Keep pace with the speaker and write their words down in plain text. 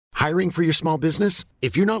Hiring for your small business?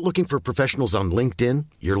 If you're not looking for professionals on LinkedIn,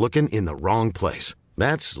 you're looking in the wrong place.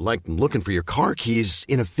 That's like looking for your car keys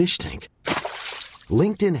in a fish tank.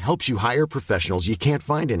 LinkedIn helps you hire professionals you can't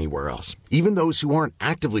find anywhere else, even those who aren't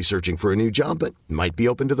actively searching for a new job but might be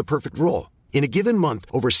open to the perfect role. In a given month,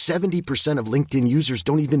 over 70% of LinkedIn users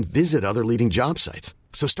don't even visit other leading job sites.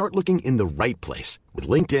 So start looking in the right place. With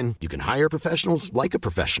LinkedIn, you can hire professionals like a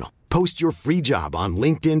professional. Post your free job on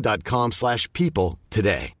linkedin.com/people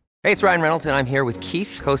today. Hey, it's Ryan Reynolds, and I'm here with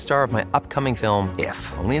Keith, co-star of my upcoming film, If,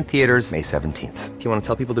 only in theaters May 17th. Do you want to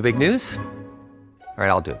tell people the big news? All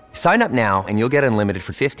right, I'll do it. Sign up now and you'll get unlimited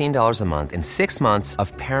for $15 a month and 6 months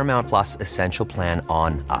of Paramount Plus Essential Plan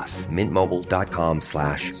on us.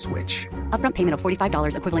 MintMobile.com/switch. Upfront payment of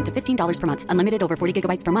 $45 equivalent to $15 per month. Unlimited over 40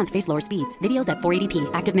 gigabytes per month. Face lower speeds. Videos at 480p.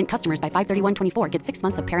 Active Mint customers by 531.24 get 6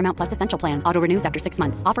 months of Paramount Plus Essential Plan. Auto renews after 6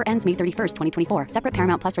 months. Offer ends May 31st, 2024. Separate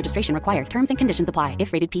Paramount Plus registration required. Terms and conditions apply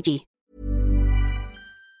if rated PG.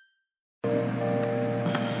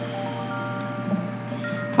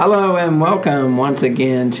 Hello and welcome once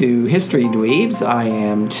again to History Dweebs. I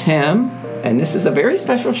am Tim, and this is a very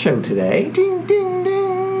special show today. Ding, ding,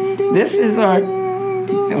 ding, ding. This is our...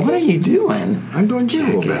 What are you doing? I'm doing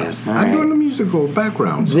jingle bells. All I'm right. doing the musical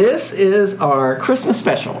backgrounds. This is our Christmas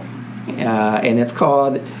special, and it's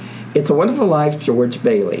called It's a Wonderful Life, George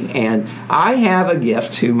Bailey. And I have a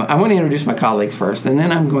gift to... I want to introduce my colleagues first, and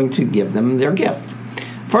then I'm going to give them their gift.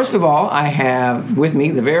 First of all, I have with me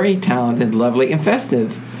the very talented, lovely, and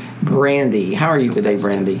festive Brandy. How are you today,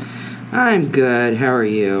 Brandy? I'm good. How are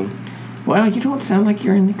you? Well, you don't sound like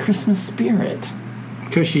you're in the Christmas spirit.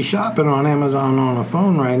 Because she's shopping on Amazon on her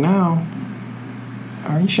phone right now.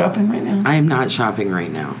 Are you shopping right now? I am not shopping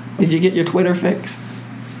right now. Did you get your Twitter fix?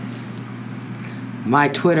 My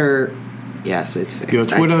Twitter, yes, it's fixed. Your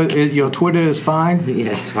Twitter is fine?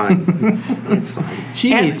 Yeah, it's fine. It's fine.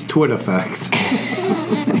 She needs Twitter facts.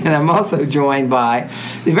 And I'm also joined by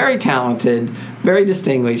the very talented, very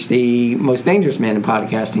distinguished, the most dangerous man in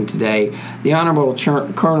podcasting today, the Honorable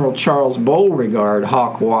Colonel Charles Beauregard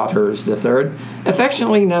Hawk Waters III,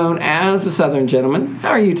 affectionately known as the Southern Gentleman. How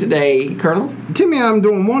are you today, Colonel? Timmy, I'm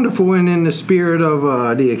doing wonderful, and in the spirit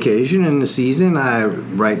of the occasion and the season, I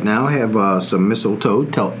right now have some mistletoe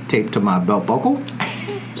taped to my belt buckle.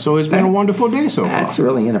 So it's been a wonderful day so far. That's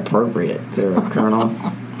really inappropriate there, Colonel.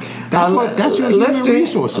 That's your human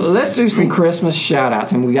resources. Let's do some Christmas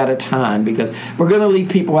shout-outs, and we got a ton, because we're going to leave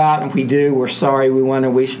people out, and if we do, we're sorry. We want to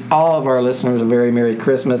wish all of our listeners a very Merry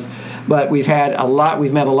Christmas, but we've met a lot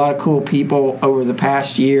of cool people over the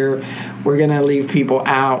past year. We're going to leave people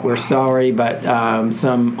out. We're sorry, but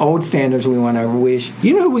some old standards we want to wish.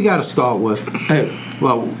 You know who we got to start with? Who?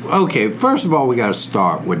 Well, okay, first of all, we got to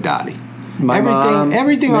start with Dottie.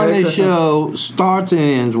 Everything on this show starts and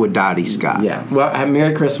ends with Dottie Scott. Yeah. Well,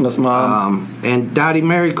 Merry Christmas, Mom. And Dottie,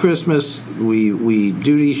 Merry Christmas. We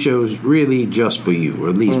do these shows really just for you, or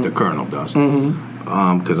at least the Colonel does.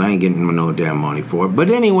 Because I ain't getting no damn money for it. But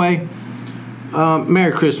anyway,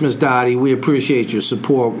 Merry Christmas, Dottie. We appreciate your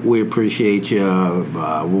support. We appreciate you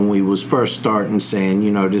when we was first starting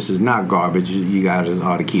saying, this is not garbage. You guys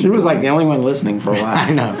ought to keep. She was like the only one listening for a while. I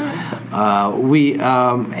know.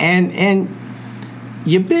 And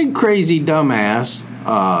your big crazy dumbass,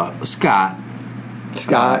 Scott,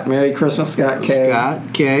 Merry Christmas, Scott K.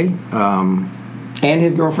 Scott K. And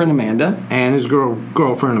his girlfriend Amanda.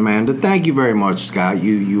 Girlfriend Amanda. Thank you very much, Scott.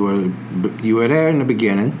 You were there in the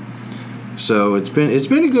beginning. So it's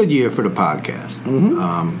been a good year for the podcast.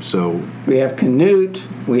 So we have Canute,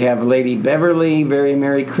 we have Lady Beverly. Very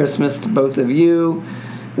Merry Christmas to both of you.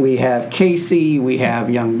 We have Casey, we have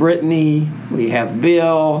young Brittany, we have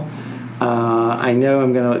Bill. I know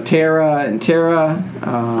I'm going to let Tara.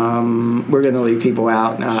 We're going to leave people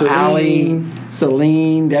out. Allie,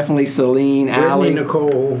 Celine, definitely Celine, Allie,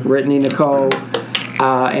 Brittany, Nicole.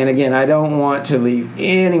 And again, I don't want to leave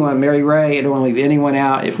anyone, Mary Ray, I don't want to leave anyone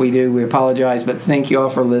out. If we do, we apologize. But thank you all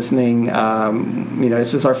for listening.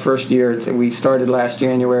 This is our first year. We started last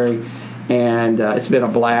January, and it's been a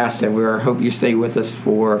blast. And we hope you stay with us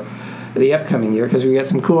for the upcoming year, because we got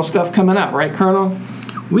some cool stuff coming up. Right, Colonel?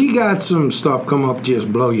 We got some stuff come up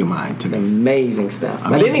just blow your mind today. Amazing stuff.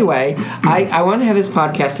 But anyway, I want to have this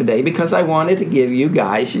podcast today because I wanted to give you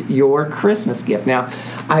guys your Christmas gift. Now,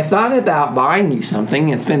 I thought about buying you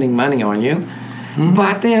something and spending money on you,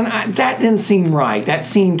 but then that didn't seem right. That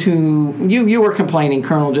seemed too... You were complaining,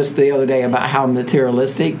 Colonel, just the other day about how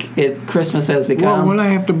materialistic Christmas has become. Well, when I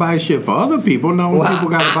have to buy shit for other people, people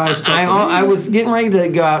got to buy stuff for me. I was getting ready to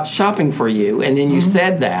go out shopping for you, and then you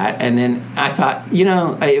said that, and then I thought,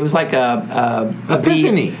 it was like a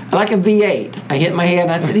epiphany. like a V8. I hit my head,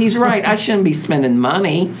 and I said, he's right. I shouldn't be spending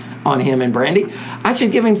money on him and Brandy. I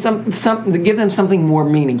should give him something to give them something more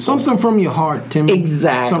meaningful. Something from your heart, Timmy.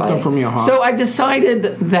 Exactly. Something from your heart. So I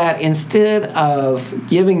decided that instead of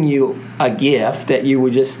giving you a gift that you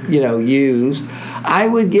would just, use, I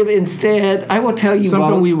will tell you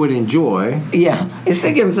something both, we would enjoy. Yeah. Instead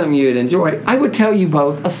of giving something you would enjoy, I would tell you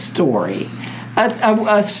both a story.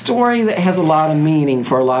 A story that has a lot of meaning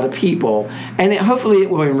for a lot of people, and hopefully it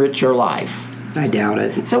will enrich your life. I doubt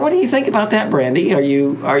it. So, what do you think about that, Brandy? Are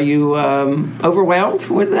you overwhelmed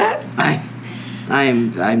with that?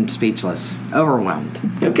 I'm speechless, overwhelmed.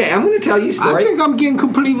 Okay, I'm going to tell you a story. I think I'm getting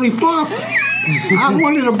completely fucked. I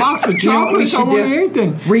wanted a box of chocolates. I wanted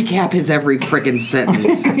anything. Recap his every freaking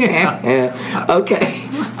sentence. Okay,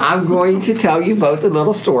 I'm going to tell you both a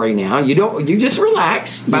little story now. You just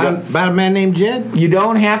relax. About a man named Jed? You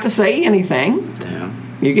don't have to say anything. Yeah.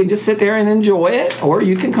 You can just sit there and enjoy it, or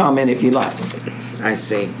you can comment if you like. I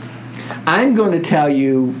see. I'm going to tell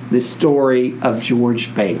you the story of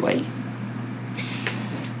George Bailey.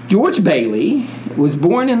 George Bailey was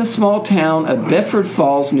born in the small town of Bedford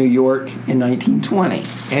Falls, New York in 1920.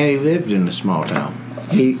 And he lived in a small town.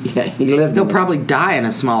 He lived. He'll probably die in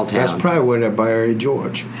a small town. That's probably where they buried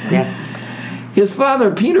George. Yeah. His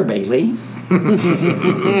father, Peter Bailey.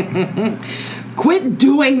 Quit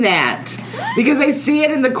doing that. Because I see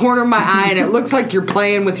it in the corner of my eye and it looks like you're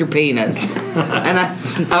playing with your penis. And I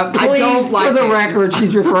don't like for the it. record,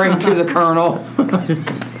 she's referring to the Colonel.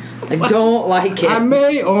 I don't like it. I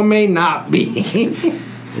may or may not be.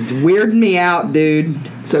 It's weirding me out, dude.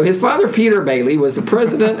 So his father, Peter Bailey, was the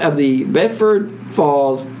president of the Bedford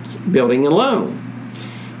Falls Building and Loan.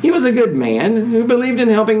 He was a good man who believed in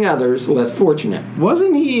helping others less fortunate.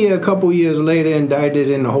 Wasn't he a couple years later indicted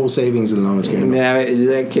in the whole savings and loans scandal? Yeah,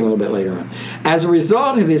 that came a little bit later on. As a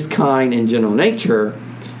result of his kind and gentle nature,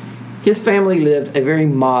 his family lived a very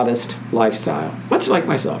modest lifestyle, much like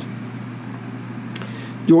myself.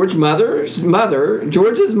 George's mother,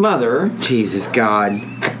 Jesus God.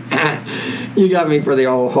 you got me for the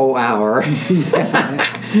whole hour.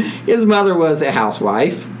 His mother was a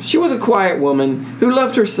housewife. She was a quiet woman who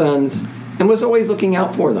loved her sons and was always looking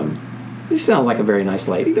out for them. She sounds like a very nice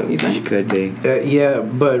lady, don't you think? She could be. Yeah,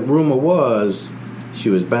 but rumor was she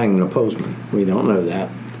was banging the postman. We don't know that.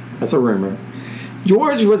 That's a rumor.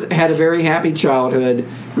 George had a very happy childhood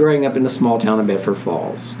growing up in the small town of Bedford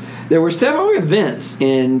Falls. There were several events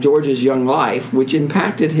in George's young life which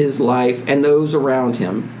impacted his life and those around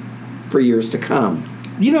him for years to come.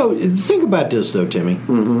 Think about this, though, Timmy.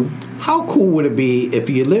 Mm-hmm. How cool would it be if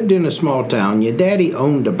you lived in a small town, your daddy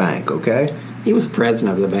owned a bank, okay? He was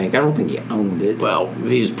president of the bank. I don't think he owned it. Well,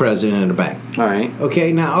 he was president of the bank. All right.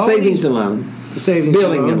 Okay, now... Savings and loan.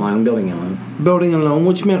 Building and loan. Building and loan,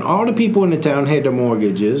 which meant all the people in the town had their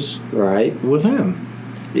mortgages... Right. ...with him.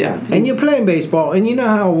 Yeah. And you're playing baseball, and you know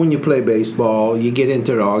how when you play baseball, you get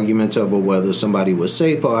into the arguments over whether somebody was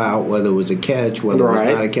safe or out, whether it was a catch, whether it was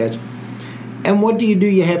not a catch. And what do?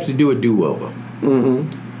 You have to do a do-over.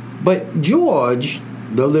 Mm-hmm. But George,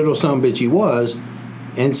 the little sumbitch he was,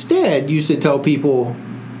 instead used to tell people,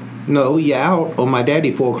 no, you're out, or my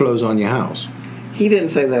daddy foreclosed on your house. He didn't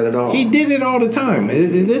say that at all. He did it all the time.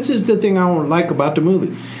 This is the thing I don't like about the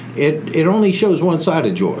movie. It only shows one side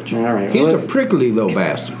of George. All right. He's a prickly little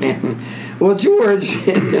bastard. Well, George,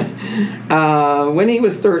 when he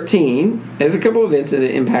was 13, there's a couple of events that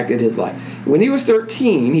impacted his life. When he was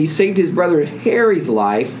 13, he saved his brother Harry's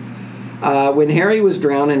life when Harry was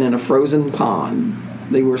drowning in a frozen pond.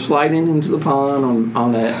 They were sliding into the pond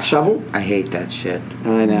on a shovel. I hate that shit.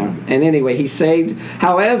 I know. And anyway, he saved...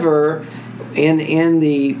 However, in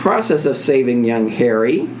the process of saving young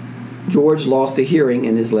Harry, George lost a hearing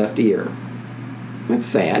in his left ear. That's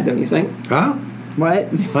sad, don't you think? Huh? What?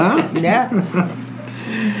 Huh? Yeah.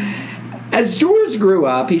 As George grew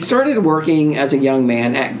up, he started working as a young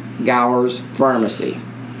man at Gower's Pharmacy.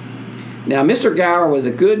 Now, Mr. Gower was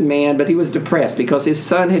a good man, but he was depressed because his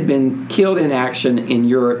son had been killed in action in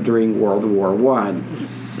Europe during World War I.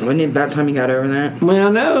 Wasn't it about time he got over that?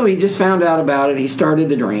 Well, no, he just found out about it. He started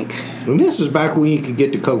to drink. And this is back when you could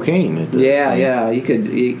get the cocaine. Yeah. You could.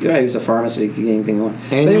 He was a pharmacist. You could get anything you want.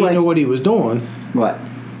 And anyway, you know what he was doing? What?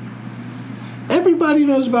 Everybody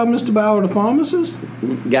knows about Mr. Bauer the pharmacist?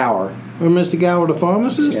 Gower. Or Mr. Gower the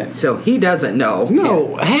pharmacist? Yeah. So he doesn't know.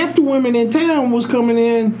 No, half the women in town was coming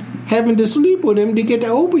in having to sleep with him to get the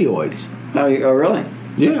opioids. Oh, really?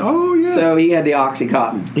 Yeah, oh yeah. So he had the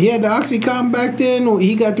Oxycontin. He had the Oxycontin back then.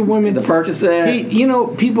 He got the women. The Percocet.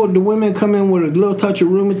 The women come in with a little touch of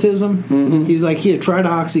rheumatism. Mm-hmm. He's like, here, try the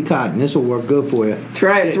Oxycontin. This will work good for you.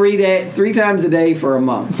 Try it 3 times a day for a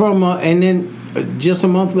month. And then just a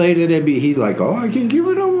month later, he's like, oh, I can't give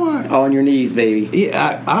her no more. On your knees, baby.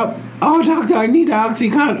 Yeah, oh, doctor, I need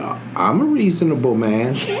OxyContin. I'm a reasonable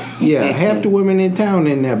man. Yeah, half the women in town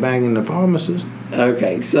in there banging the pharmacist.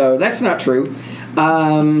 Okay, so that's not true.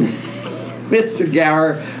 Mr.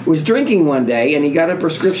 Gower was drinking one day, and he got a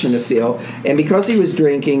prescription to fill. And because he was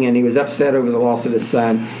drinking and he was upset over the loss of his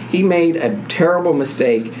son, he made a terrible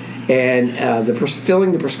mistake. And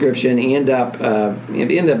filling the prescription ended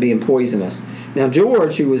up being poisonous. Now,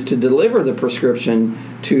 George, who was to deliver the prescription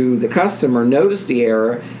to the customer, noticed the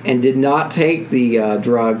error and did not take the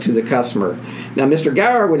drug to the customer. Now, Mr.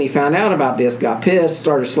 Gower, when he found out about this, got pissed,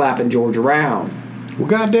 started slapping George around. Well,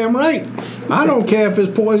 goddamn right. I don't care if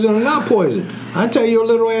it's poison or not poison. I tell your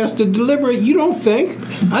little ass to deliver it. You don't think.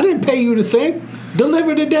 I didn't pay you to think.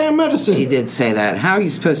 Deliver the damn medicine. He did say that. How are you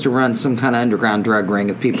supposed to run some kind of underground drug ring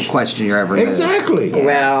if people question your every move? Exactly.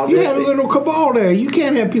 Well, you have a little cabal there. You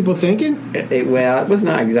can't have people thinking. It was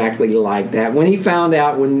not exactly like that. When he found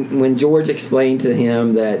out, when George explained to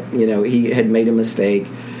him that he had made a mistake,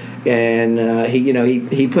 and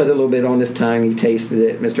he put a little bit on his tongue, he tasted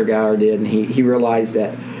it. Mr. Gower did, and he realized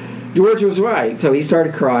that George was right. So he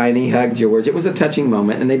started crying. He hugged George. It was a touching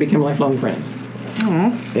moment, and they became lifelong friends.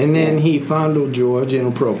 Mm-hmm. And then he fondled George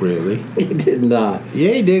inappropriately. He did not.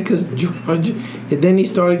 Yeah, he did, because George... And then he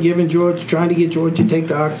started trying to get George to take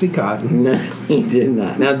the OxyContin. No, he did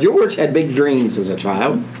not. Now, George had big dreams as a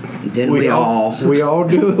child. Didn't we all? We all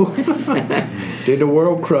do. Did the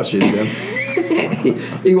world crushes him.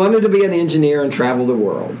 He wanted to be an engineer and travel the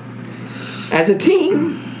world. As a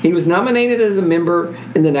teen, he was nominated as a member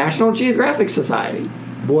in the National Geographic Society.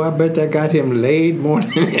 Boy, I bet that got him laid more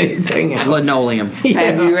than anything else. Linoleum. Yeah.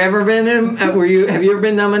 Have you ever been? Have you ever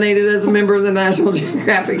been nominated as a member of the National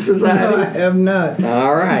Geographic Society? No, I have not.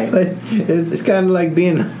 All right. But it's kind of like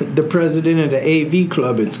being the president of the AV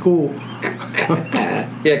club at school.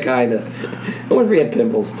 Yeah, kind of. I wonder if he had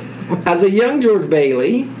pimples. As a young George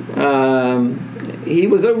Bailey, he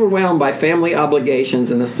was overwhelmed by family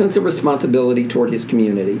obligations and a sense of responsibility toward his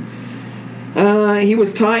community.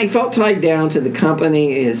 He felt tied down to the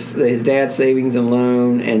company, his dad's savings and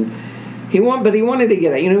loan, and he wanted to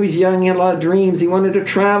get out. He was young, he had a lot of dreams. He wanted to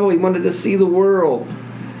travel, he wanted to see the world,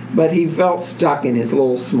 but he felt stuck in his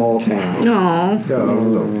little small town. Aww. Oh,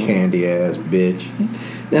 little candy ass bitch.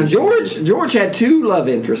 Now George had two love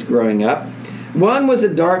interests growing up. One was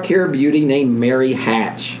a dark-haired beauty named Mary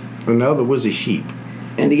Hatch. Another was a sheep.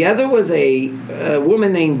 And the other was a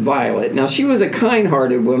woman named Violet. Now, she was a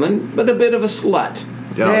kind-hearted woman, but a bit of a slut.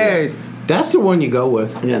 Oh, yeah. That's the one you go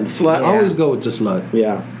with. Yeah, the slut. Always go with the slut.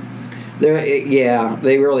 Yeah.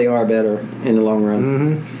 They really are better in the long run.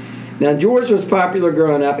 Mm-hmm. Now, George was popular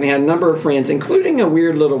growing up, and he had a number of friends, including a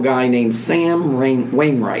weird little guy named Sam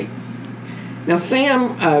Wainwright. Now,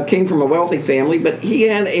 Sam came from a wealthy family, but he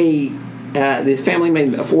had his family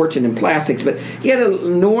made a fortune in plastics, but he had an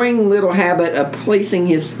annoying little habit of placing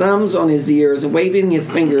his thumbs on his ears and waving his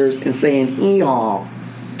fingers and saying "ee-aw."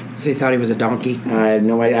 So he thought he was a donkey? I have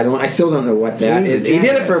no idea. I still don't know what that is. He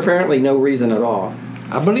did it for apparently no reason at all.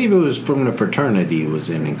 I believe it was from the fraternity he was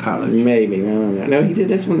in college. Maybe. I don't know. No, he did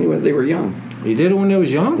this when they were young. He did it when they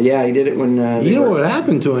was young? Yeah, he did it when what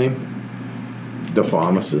happened to him? The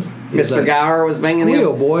pharmacist. Mr. Gower was banging him.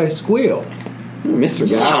 Squeal, boy, squeal. Mr.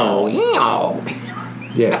 Gower.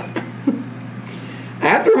 Yeah.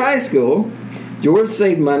 After high school, George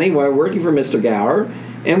saved money while working for Mr. Gower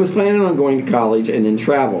and was planning on going to college and then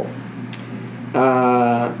travel.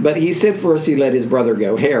 But he said first he let his brother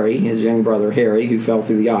go, Harry, his young brother Harry, who fell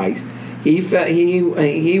through the ice. He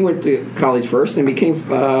went to college first and became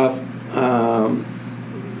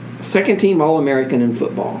second-team All-American in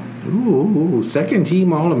football. Ooh,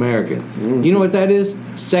 second-team All-American. Mm-hmm. You know what that is?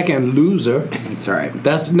 Second loser. That's right.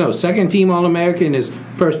 Second-team All-American is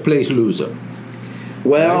first-place loser.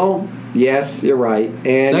 Well, right? Yes, you're right.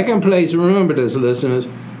 And second place, remember this, listeners.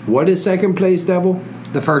 What is second place, Devil?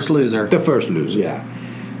 The first loser. The first loser. Yeah.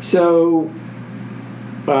 So,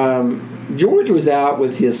 George was out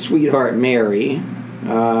with his sweetheart, Mary,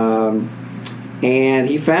 and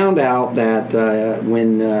he found out that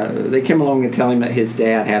when they came along and tell him that his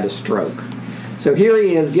dad had a stroke. So here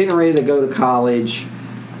he is getting ready to go to college,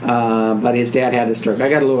 but his dad had a stroke. I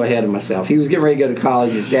got a little ahead of myself. He was getting ready to go to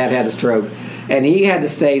college. His dad had a stroke, and he had to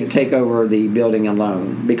stay to take over the building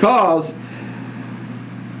alone because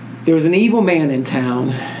there was an evil man in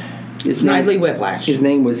town. Snidely Whiplash. His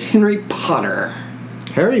name was Henry Potter.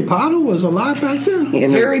 Harry Potter was alive back then?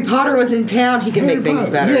 Harry Potter was in town. He can make things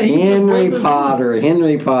better. Yeah, Henry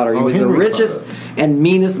Potter. He was the richest and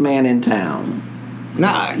meanest man in town.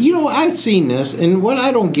 Now, I've seen this, and what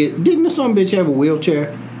I don't get, didn't the son bitch have a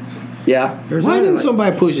wheelchair? Yeah. Why didn't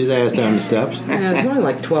somebody push his ass down the steps? Yeah, there's only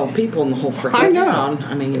like 12 people in the whole freaking town.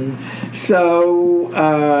 I mean... So,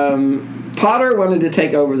 Potter wanted to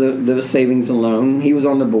take over the savings and loan. He was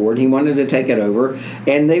on the board. He wanted to take it over.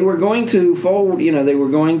 And they were going to they were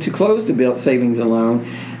going to close the savings and loan.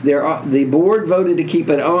 The board voted to keep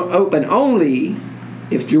it open only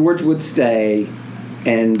if George would stay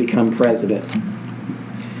and become president.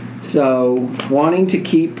 So, wanting to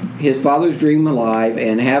keep his father's dream alive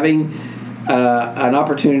and having an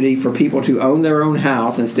opportunity for people to own their own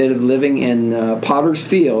house instead of living in Potter's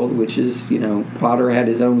Field, which is, Potter had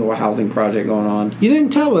his own little housing project going on. You didn't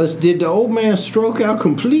tell us, did the old man stroke out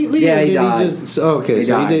completely? Yeah, he died. He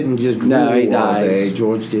didn't just drool all day.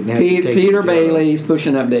 George didn't have to take Peter Bailey's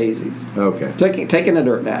pushing up daisies. Okay. Taking a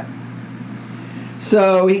dirt nap.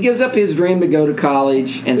 So he gives up his dream to go to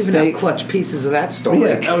college and stay. Clutch pieces of that story.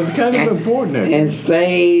 Yeah, that was kind of important. And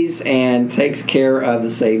stays and takes care of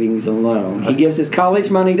the savings and loan. He gives his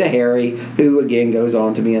college money to Harry, who again goes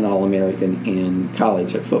on to be an All-American in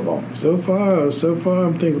college at football. So far,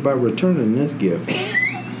 I'm thinking about returning this gift.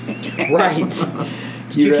 Right.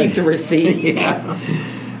 Did you keep the receipt? Yeah.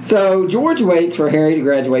 So George waits for Harry to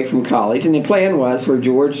graduate from college, and the plan was for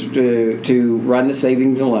George to run the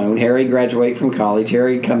savings and loan. Harry graduate from college.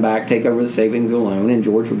 Harry would come back, take over the savings and loan, and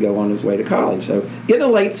George would go on his way to college. So getting a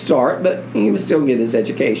late start, but he would still get his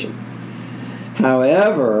education.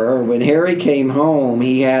 However, when Harry came home,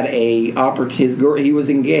 he had he was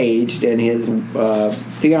engaged, and his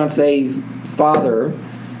fiance's father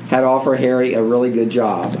had offered Harry a really good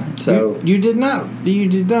job. So you did not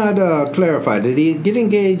clarify. Did he get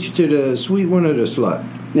engaged to the sweet one or the slut?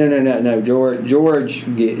 No. George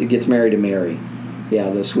gets married to Mary. Yeah,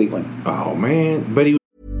 the sweet one. Oh man, but he.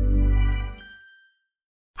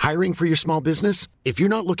 Hiring for your small business? If you're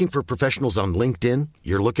not looking for professionals on LinkedIn,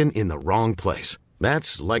 you're looking in the wrong place.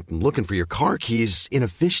 That's like looking for your car keys in a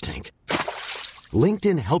fish tank.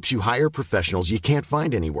 LinkedIn helps you hire professionals you can't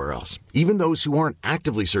find anywhere else, even those who aren't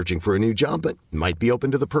actively searching for a new job but might be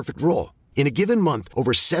open to the perfect role. In a given month,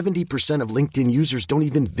 over 70% of LinkedIn users don't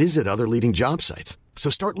even visit other leading job sites. So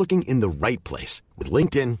start looking in the right place. With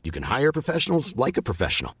LinkedIn, you can hire professionals like a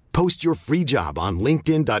professional. Post your free job on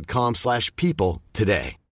linkedin.com/people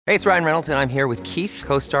today. Hey, it's Ryan Reynolds, and I'm here with Keith,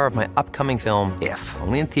 co-star of my upcoming film, If,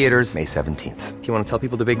 only in theaters May 17th. Do you want to tell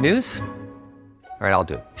people the big news? All right, I'll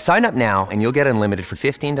do it. Sign up now and you'll get unlimited for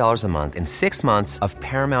 $15 a month and 6 months of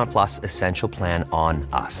Paramount Plus Essential Plan on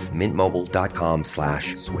us.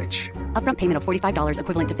 MintMobile.com/switch. Upfront payment of $45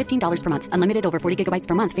 equivalent to $15 per month. Unlimited over 40 gigabytes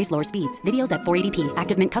per month. Face lower speeds. Videos at 480p.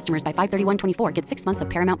 Active Mint customers by 531.24 get 6 months of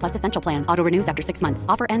Paramount Plus Essential Plan. Auto renews after 6 months.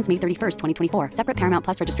 Offer ends May 31st, 2024. Separate Paramount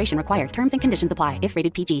Plus registration required. Terms and conditions apply if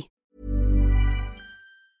rated PG.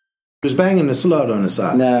 He was banging the slut on the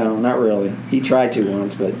side. No, not really. He tried to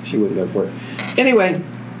once, but she wouldn't go for it. Anyway,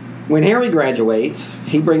 when Harry graduates,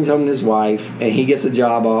 he brings home his wife, and he gets a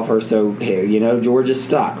job offer. So, George is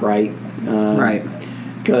stuck, right? Right.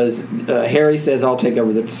 Because Harry says, I'll take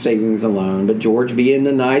over the savings and loan. But George, being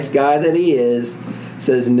the nice guy that he is,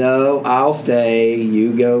 says, no, I'll stay.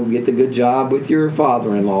 You go get the good job with your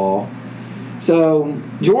father-in-law. So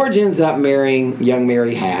George ends up marrying young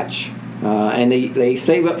Mary Hatch. And they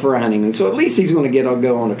save up for a honeymoon. So at least he's going to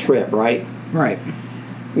go on a trip, right? Right.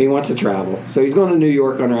 He wants to travel. So he's going to New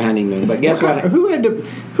York on her honeymoon. But guess what? Who had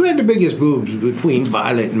the biggest boobs between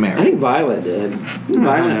Violet and Mary? I think Violet did.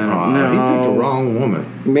 Violet. No. He picked the wrong woman.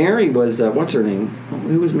 Mary was, what's her name?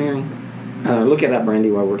 Who was Mary? Look it up,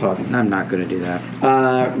 Brandy, while we're talking. I'm not going to do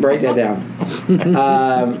that. Break that down.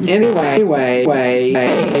 Anyway.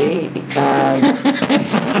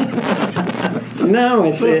 No,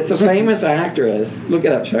 it's a famous actress. Look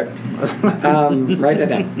it up, Chuck. Write that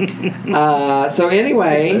down. So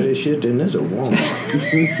anyway, that is shit. Then there's a woman.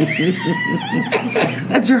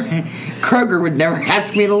 That's right. Kroger would never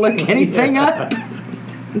ask me to look anything up.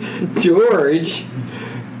 George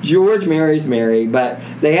marries Mary, but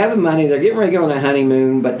they have the money. They're getting ready to go on a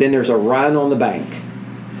honeymoon, but then there's a run on the bank.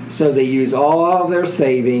 So they use all of their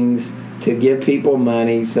savings to give people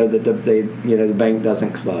money so that the bank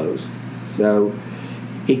doesn't close. So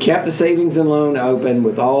he kept the savings and loan open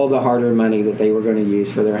with all the hard-earned money that they were going to use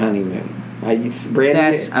for their honeymoon.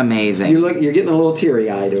 Brandon, that's amazing. You're getting a little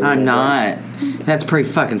teary-eyed. I'm not. That's pretty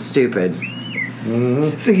fucking stupid.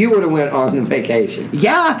 Mm-hmm. So you would have went on the vacation.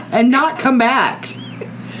 Yeah, and not come back.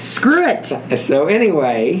 Screw it. So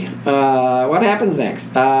anyway, what happens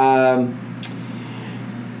next?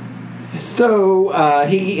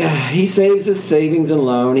 He saves his savings and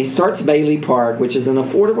loan. He starts Bailey Park, which is an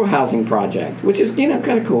affordable housing project, which is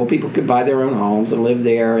kind of cool. People could buy their own homes and live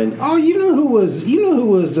there. And you know who was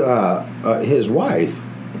his wife?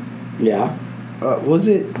 Yeah. Was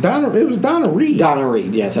it Donna? It was Donna Reed. Donna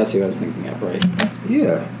Reed. Yes, that's who I was thinking of. Right.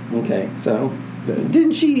 Yeah. Okay. So.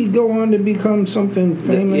 Didn't she go on to become something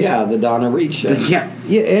famous? The Donna Reed show. Yeah.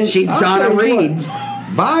 And she's Donna Reed.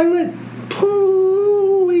 Violet.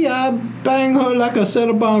 I bang her like a set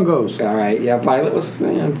of bongos. All right. Yeah. Violet was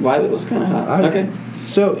kind of hot. Okay.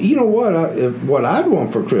 So you know what? What I'd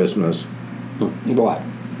want for Christmas. What?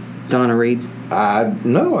 Donna Reed. I'd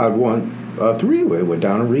want a three-way with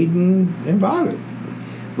Donna Reed and Violet.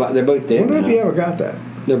 But they're both dead. I wonder if you ever got that.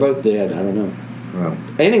 They're both dead. I don't know. Well.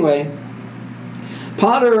 Anyway,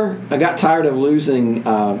 Potter got tired of losing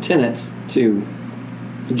tenants to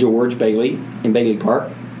George Bailey in Bailey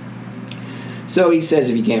Park. So he says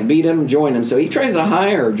if you can't beat him, join him. So he tries to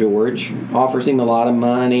hire George, offers him a lot of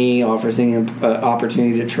money, offers him an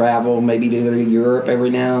opportunity to travel, maybe to go to Europe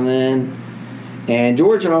every now and then. And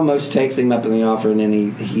George almost takes him up on the offer, and then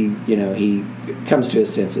he comes to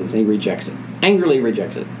his senses. And he rejects it, angrily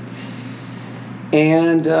rejects it.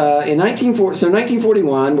 And in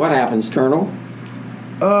 1941, what happens, Colonel?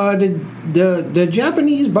 The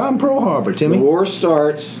Japanese bomb Pearl Harbor, Timmy. The war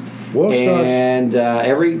starts. And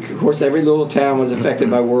every little town was affected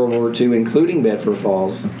by World War II, including Bedford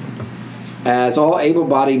Falls. As all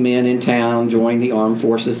able-bodied men in town joined the armed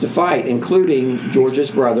forces to fight, including George's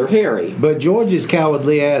brother Harry. But George's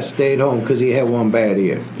cowardly ass stayed home because he had one bad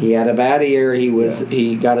ear. He had a bad ear.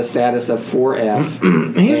 He got a status of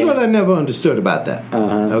 4F. Here's what I never understood about that.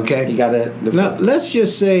 Okay, he got now let's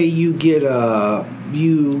just say you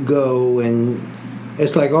go and.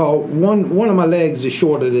 It's like, one of my legs is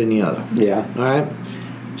shorter than the other. Yeah. All right?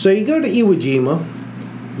 So you go to Iwo Jima,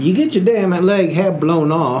 you get your damn leg half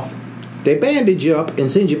blown off, they bandage you up and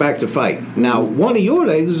send you back to fight. Now, one of your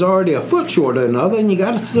legs is already a foot shorter than the other, and you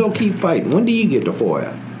got to still keep fighting. When do you get to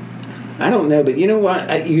 4F? I don't know, but you know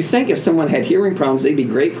what? You think if someone had hearing problems, they'd be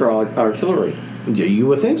great for artillery. You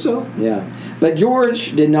would think so. Yeah. But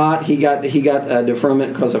George did not. He got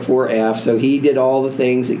deferment because of 4F, so he did all the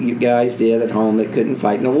things that you guys did at home that couldn't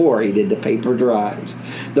fight in the war. He did the paper drives,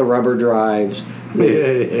 the rubber drives. He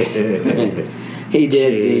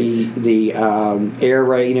did the air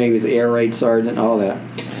raid. He was the air raid sergeant, all that.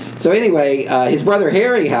 So anyway, his brother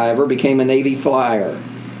Harry, however, became a Navy flyer.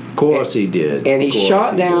 Of course he did. And he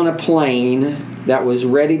shot down a plane that was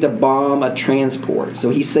ready to bomb a transport. So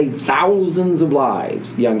he saved thousands of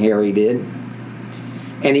lives, young Harry did.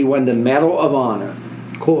 And he won the Medal of Honor.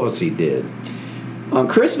 Of course he did. On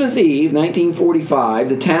Christmas Eve, 1945,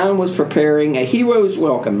 the town was preparing a hero's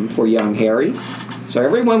welcome for young Harry. So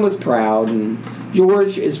everyone was proud, and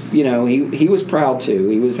George is, he was proud too.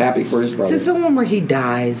 He was happy for his brother. Is this the one where he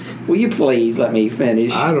dies? Will you please let me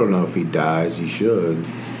finish? I don't know if he dies. He should.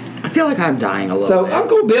 I feel like I'm dying a little bit. So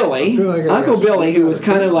Uncle Billy, who was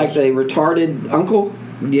kind of like the retarded uncle.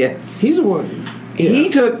 Yes. He's the one. Yeah. He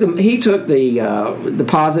took the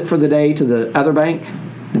deposit for the day to the other bank,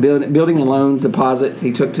 the building and loan deposit.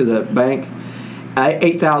 He took to the bank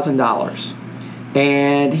 $8,000,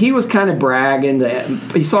 and he was kind of bragging that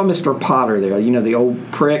he saw Mr. Potter there, the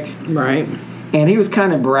old prick, right? And he was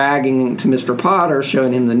kind of bragging to Mr. Potter,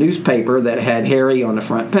 showing him the newspaper that had Harry on the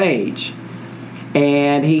front page.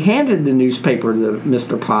 And he handed the newspaper to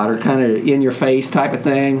Mr. Potter, kind of in your face type of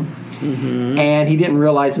thing. Mm-hmm. And he didn't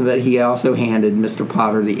realize that he also handed Mr.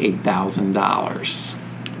 Potter the $8,000.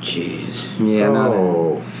 Jeez. Yeah.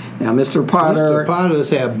 Now, Mr. Potter. Mr. Potter's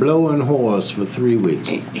had blowing horse for 3 weeks.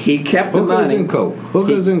 He kept the money.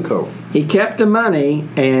 Hookers and coke. He kept the money,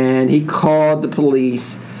 and he called the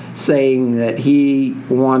police, saying that he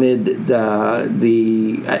wanted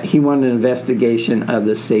he wanted an investigation of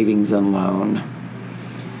the savings and loan.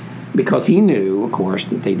 Because he knew, of course,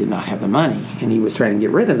 that they did not have the money, and he was trying to get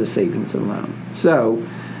rid of the savings and loan. So,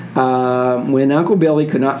 when Uncle Billy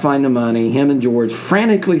could not find the money, him and George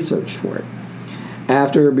frantically searched for it.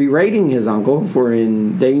 After berating his uncle for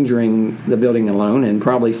endangering the building and loan and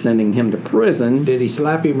probably sending him to prison. Did he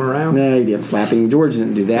slap him around? No, he didn't slap him. George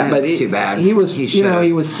didn't do that. That's too bad. He was,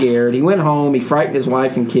 he was scared. He went home. He frightened his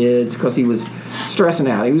wife and kids because he was stressing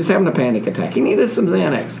out. He was having a panic attack. He needed some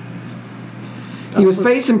Xanax. He was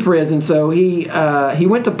facing prison, so he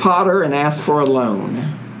went to Potter and asked for a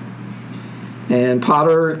loan. And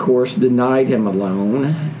Potter, of course, denied him a loan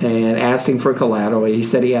and asked him for collateral. He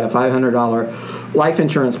said he had a $500 life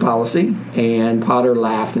insurance policy, and Potter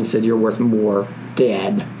laughed and said, "You're worth more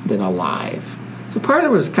dead than alive." So Potter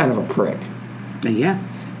was kind of a prick. Yeah.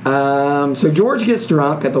 So George gets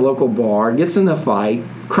drunk at the local bar, gets in a fight,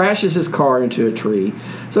 crashes his car into a tree.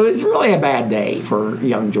 So it's really a bad day for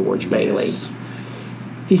young George Bailey. Yes.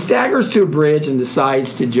 He staggers to a bridge and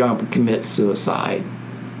decides to jump and commit suicide.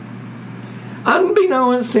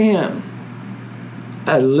 Unbeknownst to him,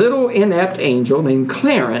 a little inept angel named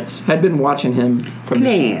Clarence had been watching him from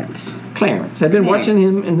Clarence had been watching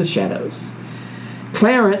him in the shadows.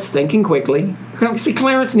 Clarence, thinking quickly. See,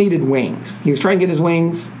 Clarence needed wings. He was trying to get his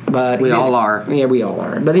wings, but we all are. Yeah, we all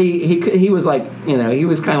are. But he was like, he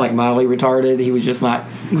was kind of like mildly retarded. He was just not,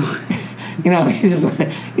 he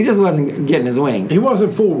just wasn't getting his wings. He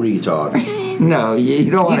wasn't full retard. No, you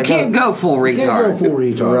don't want to go. You can't go full retard. You can't go full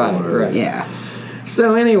retard. Right. Yeah.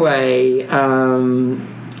 So anyway,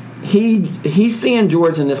 he's seeing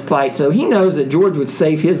George in this plight, so he knows that George would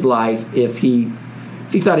save his life if he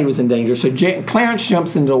thought he was in danger. So Clarence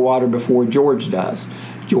jumps into the water before George does.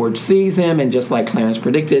 George sees him, and just like Clarence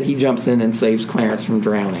predicted, he jumps in and saves Clarence from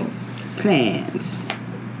drowning. Clarence.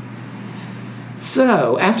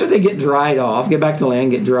 So, after they get back to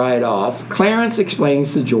land, get dried off, Clarence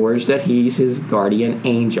explains to George that he's his guardian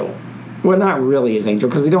angel. Well, not really his angel,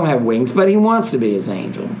 because he don't have wings, but he wants to be his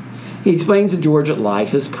angel. He explains to George that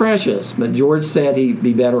life is precious, but George said he'd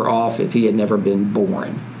be better off if he had never been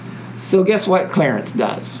born. So guess what Clarence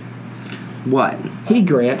does? What? He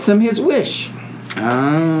grants him his wish.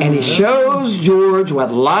 And he shows George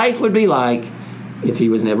what life would be like if he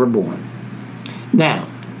was never born. Now,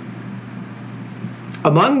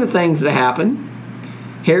 among the things that happened,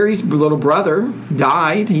 Harry's little brother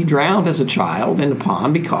died. He drowned as a child in the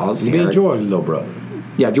pond because You mean George's little brother?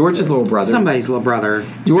 Yeah, George's little brother. Somebody's little brother.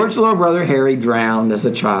 George's little brother, Harry, drowned as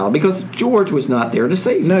a child because George was not there to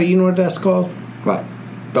save him. No, you know what that's called? What?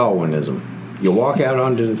 Darwinism. You walk out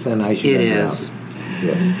onto the thin ice. It is.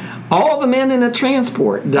 Yeah. All the men in the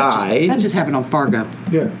transport died. That just happened on Fargo.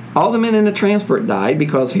 Yeah. All the men in the transport died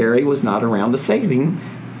because Harry was not around to save him,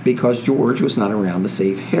 because George was not around to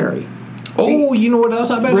save Harry. Oh, you know what else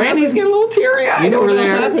I bet? Randy's getting a little teary-eyed. You know over what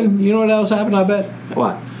there. else happened? You know what else happened? I bet.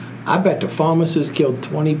 What? I bet the pharmacist killed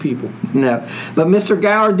 20 people. No, but Mr.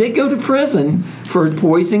 Gower did go to prison for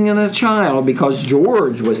poisoning a child because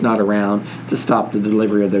George was not around to stop the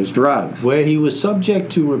delivery of those drugs. Where he was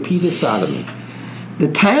subject to repeated sodomy.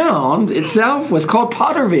 The town itself was called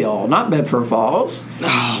Potterville, not Bedford Falls.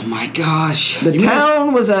 Oh my gosh! The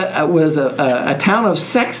town was a town of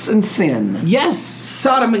sex and sin. Yes,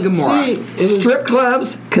 Sodom and Gomorrah. Strip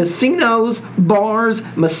clubs, casinos, bars,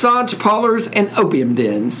 massage parlors, and opium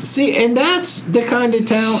dens. See, and that's the kind of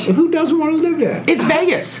town. Who doesn't want to live there? It's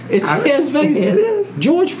Vegas. It's Vegas. It is.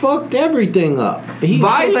 George fucked everything up.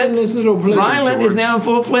 Violet, this little place Violet is now a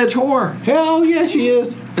full-fledged whore. Hell yes, she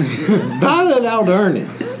is. Violet out earning.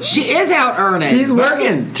 She is out earning. She's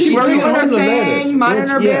working. She's working doing her the thing, lettuce. minding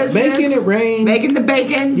her business. Making it rain. Making the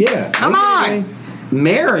bacon. Yeah. Come on.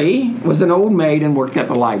 Mary was an old maid and worked at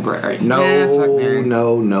the library. Fuck Mary.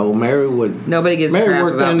 No. Mary was. Nobody gives Mary crap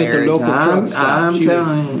worked about down at the Mary. local truck stop. I'm She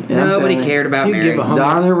telling you. Nobody cared about She'd Mary. give a hummer.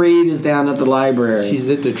 Donna Reed is down at the library. She's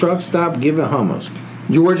at the truck stop giving hummers.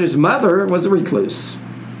 George's mother was a recluse.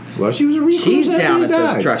 Well, she was a recluse. She's after down he at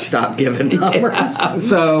died. the truck stop giving numbers.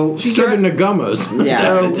 So She's giving the gummers.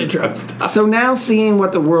 Yeah. At the truck stop. So now, seeing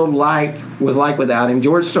what the world was like without him,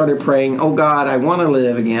 George started praying, "Oh God, I want to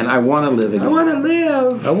live again. I want to live again. I want to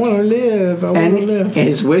live. I want to live. And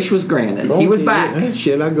his wish was granted. He was back.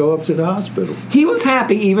 Shit, I go up to the hospital. He was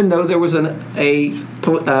happy, even though there was a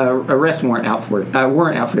arrest warrant out for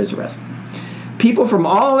his arrest. People from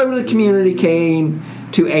all over the community came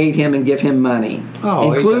to aid him and give him money.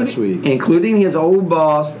 Oh, ain't that sweet. Including his old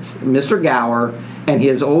boss, Mr. Gower, and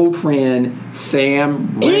his old friend,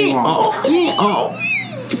 Sam Raymond.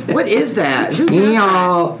 What is that? Who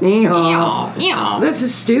does that? This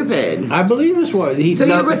is stupid. I believe it's what he. So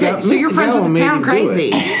you're friends with the town crazy.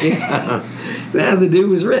 Now the dude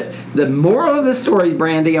was rich. The moral of the story,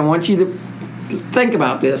 Brandy, I want you to think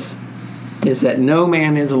about this, is that no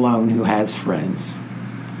man is alone who has friends.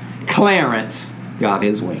 Clarence got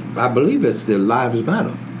his wings. I believe it's the Lives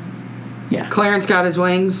Matter. Yeah. Clarence got his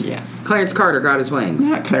wings? Yes. Clarence Carter got his wings.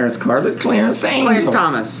 Not Clarence Carter, Clarence the Angel. Clarence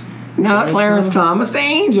Thomas. Not Clarence Thomas, the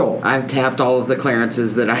Angel. I've tapped all of the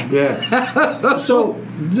Clarences that I... Yeah. So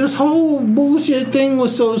this whole bullshit thing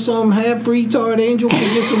was so some half retard angel could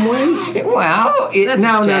get some wings? Well,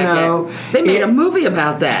 no. They made a movie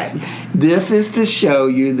about that. This is to show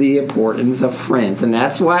you the importance of friends, and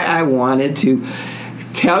that's why I wanted to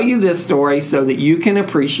tell you this story so that you can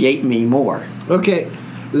appreciate me more. Okay.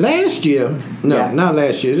 Last year, not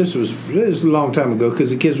last year, this was a long time ago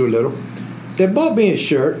because the kids were little. They bought me a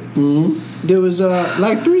shirt. Mm-hmm. There was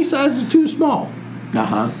like 3 sizes too small.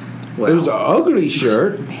 Uh-huh. Well, it was an ugly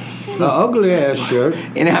shirt. An ugly ass shirt.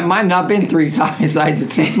 And it might not have been 3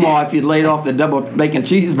 sizes too small if you'd laid off the double bacon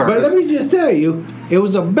cheeseburger. But let me just tell you, it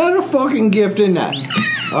was a better fucking gift than that.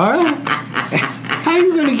 All right? How are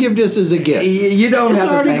you going to give this as a gift? You don't it's have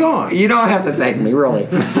to already thank, gone. You don't have to thank me, really.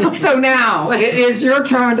 So now it is your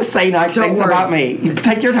turn to say nice things about me. You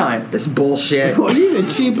take your time. This bullshit. Well, you the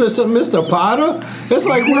cheapest of Mr. Potter. It's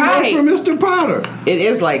like we work for Mr. Potter. It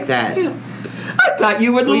is like that. I thought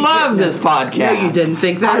you would love this podcast. No, you didn't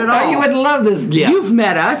think that at all. I thought you would love this gift. You've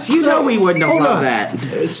met us. You know we wouldn't have loved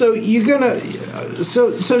that. So you're gonna,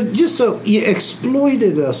 so you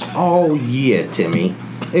exploited us all year, Timmy.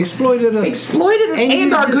 Exploited us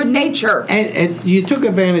and our good nature. And you took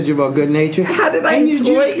advantage of our good nature. How did I exploit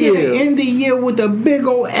you? Just you? End the year with a big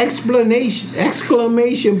old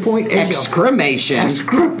exclamation point. Exclamation.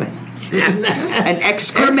 An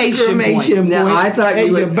exclamation point. Now, I thought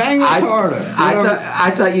you would bang us harder.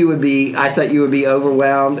 I thought you would be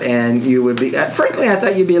overwhelmed, and you would be. Frankly, I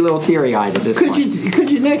thought you'd be a little teary-eyed at this point.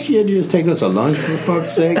 Could you next year just take us a lunch for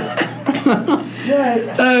fuck's sake?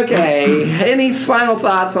 Okay. Any final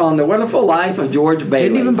thoughts on the wonderful life of George Bailey?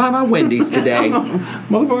 Didn't even buy my Wendy's today.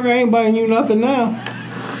 Motherfucker, I ain't buying you nothing now.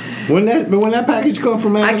 When that package come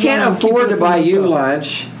from Amazon, I can't afford to buy you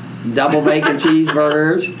lunch. Double bacon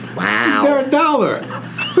cheeseburgers. Wow. They're $1.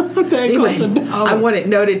 That costs $1. I want it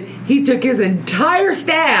noted, he took his entire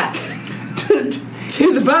staff to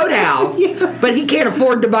the boathouse, but he can't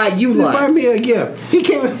afford to buy you lunch. Buy me a gift. He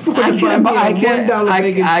can't afford to buy me a $1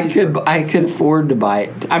 bacon cheeseburger. I could afford to buy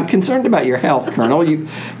it. I'm concerned about your health, Colonel.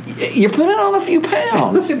 You're putting on a few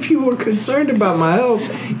pounds. If you were concerned about my health,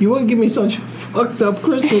 you wouldn't give me such a fucked up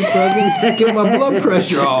Christmas present and get my blood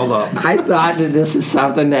pressure all up. I thought that this is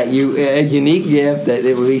something that a unique gift, that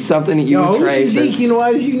it would be something that you would treasure. It's unique. You know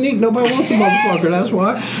why it's unique? Nobody wants a motherfucker. That's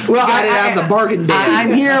why. Well, got it out of the bargain bin.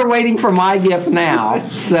 I'm here waiting for my gift now,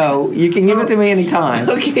 so you can give it to me anytime.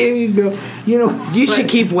 Okay, here you go. You should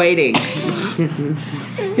keep waiting.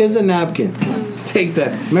 Here's a napkin. Take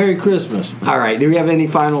that. Merry Christmas. All right. Do we have any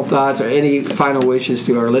final thoughts or any final wishes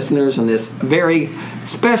to our listeners on this very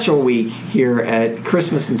special week here at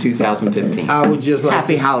Christmas in 2015? I would just like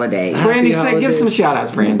Happy holidays. Brandy, give some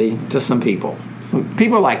shout-outs, Brandy, to some people. Some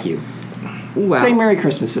people like you. Well, say Merry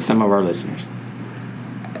Christmas to some of our listeners.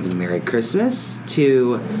 Merry Christmas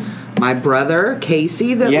to my brother,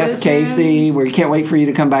 Casey, that listens. Casey. We can't wait for you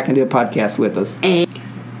to come back and do a podcast with us.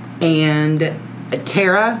 And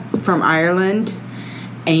Tara from Ireland.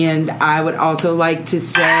 And I would also like to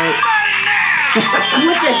say,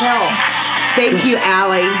 what the hell? Thank you,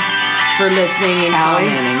 Allie, for listening and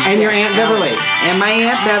commenting. And your Aunt Beverly. And my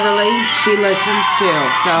Aunt Beverly, she listens too.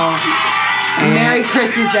 So, Merry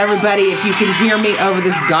Christmas, everybody. If you can hear me over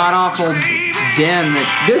this god-awful den.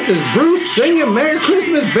 This is Bruce singing Merry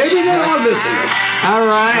Christmas, baby, to our listeners. All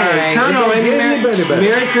right. Colonel,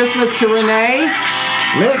 Merry Christmas to Renee.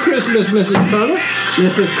 Merry Christmas, Mrs. Colonel.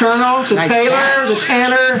 Mrs. Colonel, to Taylor, to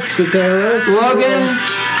Tanner, to Taylor, Logan,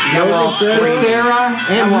 Sarah,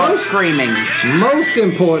 and most screaming. Most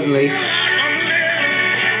importantly,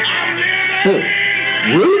 who?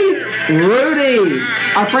 Rudy.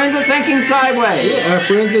 Our friends at Thinking Sideways. Yeah, our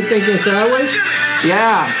friends at Thinking Sideways.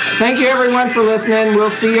 Yeah. Thank you, everyone, for listening. We'll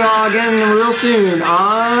see you all again real soon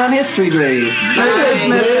on History Dreams. Merry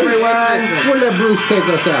Christmas, everyone. We'll let Bruce take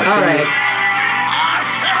us out. All right.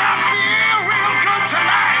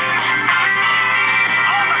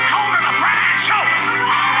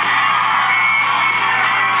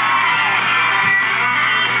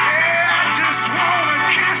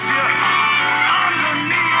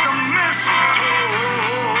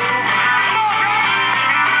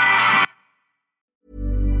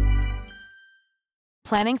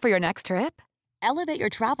 Planning for your next trip? Elevate your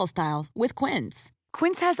travel style with Quince.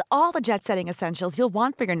 Quince has all the jet-setting essentials you'll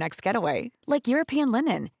want for your next getaway, like European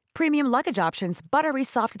linen, premium luggage options, buttery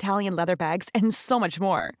soft Italian leather bags, and so much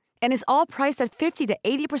more. And is all priced at 50 to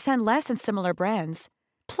 80% less than similar brands.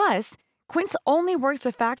 Plus, Quince only works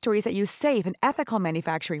with factories that use safe and ethical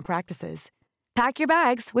manufacturing practices. Pack your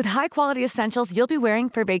bags with high-quality essentials you'll be wearing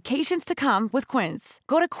for vacations to come with Quince.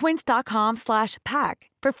 Go to quince.com/pack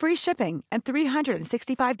for free shipping and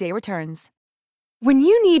 365-day returns. When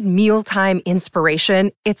you need mealtime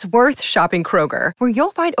inspiration, it's worth shopping Kroger, where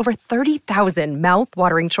you'll find over 30,000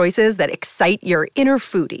 mouth-watering choices that excite your inner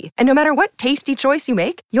foodie. And no matter what tasty choice you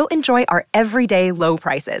make, you'll enjoy our everyday low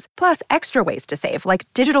prices, plus extra ways to save, like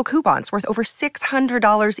digital coupons worth over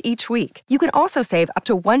 $600 each week. You can also save up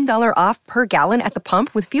to $1 off per gallon at the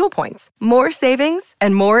pump with fuel points. More savings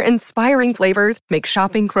and more inspiring flavors make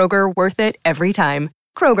shopping Kroger worth it every time.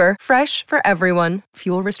 Kroger, fresh for everyone.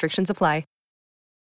 Fuel restrictions apply.